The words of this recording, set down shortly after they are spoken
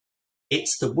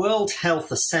It's the World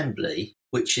Health Assembly,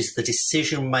 which is the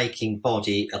decision-making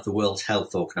body of the World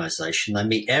Health Organization. They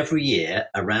meet every year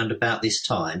around about this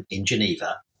time in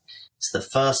Geneva. It's the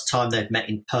first time they've met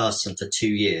in person for 2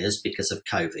 years because of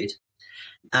COVID.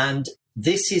 And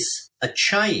this is a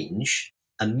change,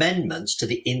 amendments to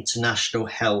the international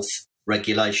health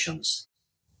regulations.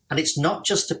 And it's not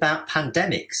just about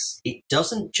pandemics. It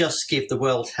doesn't just give the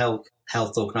World Health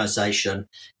Organization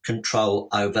control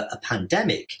over a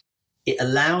pandemic. It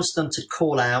allows them to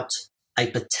call out a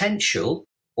potential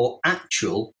or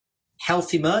actual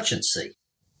health emergency.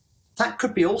 That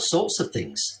could be all sorts of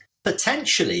things.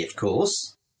 Potentially, of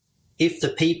course, if the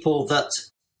people that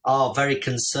are very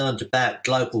concerned about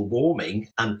global warming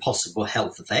and possible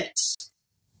health effects,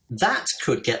 that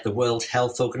could get the World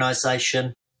Health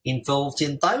Organization involved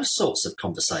in those sorts of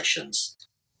conversations.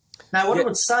 Now, what I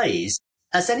would say is,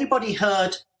 has anybody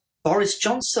heard Boris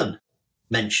Johnson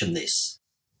mention this?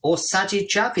 Or Sajid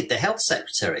Javid, the Health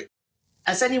Secretary?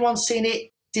 Has anyone seen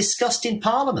it discussed in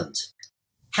Parliament?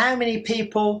 How many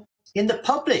people in the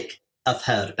public have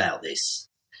heard about this?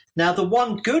 Now, the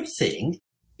one good thing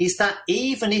is that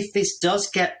even if this does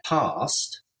get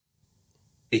passed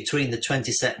between the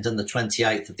 22nd and the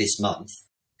 28th of this month,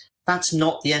 that's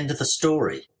not the end of the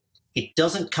story. It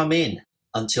doesn't come in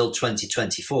until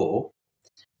 2024.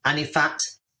 And in fact,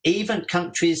 even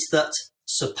countries that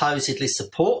supposedly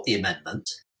support the amendment,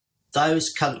 those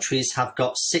countries have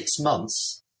got 6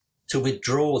 months to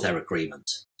withdraw their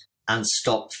agreement and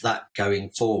stop that going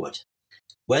forward.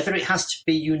 Whether it has to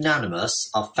be unanimous,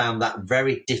 I've found that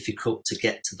very difficult to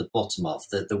get to the bottom of.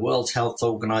 The World Health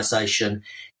Organization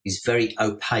is very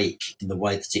opaque in the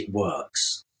way that it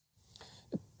works.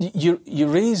 You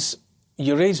raise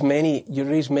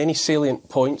many salient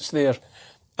points there,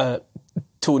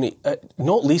 Tony.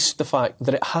 Not least the fact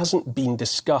that it hasn't been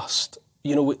discussed.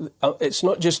 You know, it's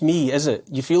not just me, is it?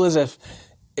 You feel as if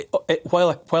while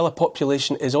a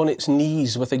population is on its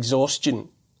knees with exhaustion,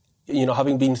 you know,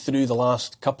 having been through the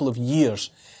last couple of years,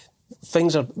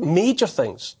 major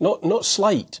things, not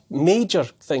slight, major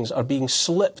things are being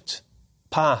slipped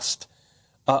past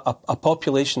a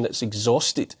population that's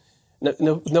exhausted.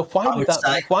 Now, why would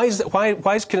that?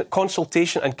 Why is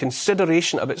consultation and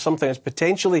consideration about something that's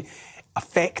potentially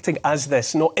affecting us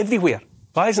this not everywhere?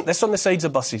 Why isn't this on the sides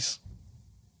of buses?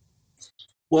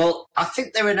 Well, I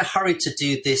think they're in a hurry to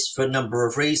do this for a number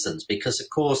of reasons, because, of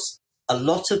course, a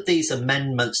lot of these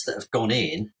amendments that have gone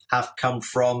in have come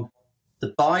from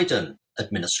the Biden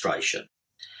administration.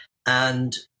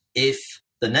 And if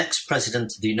the next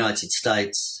president of the United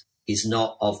States is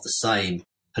not of the same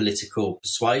political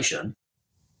persuasion,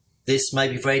 this may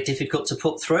be very difficult to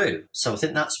put through. So I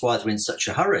think that's why they're in such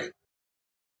a hurry.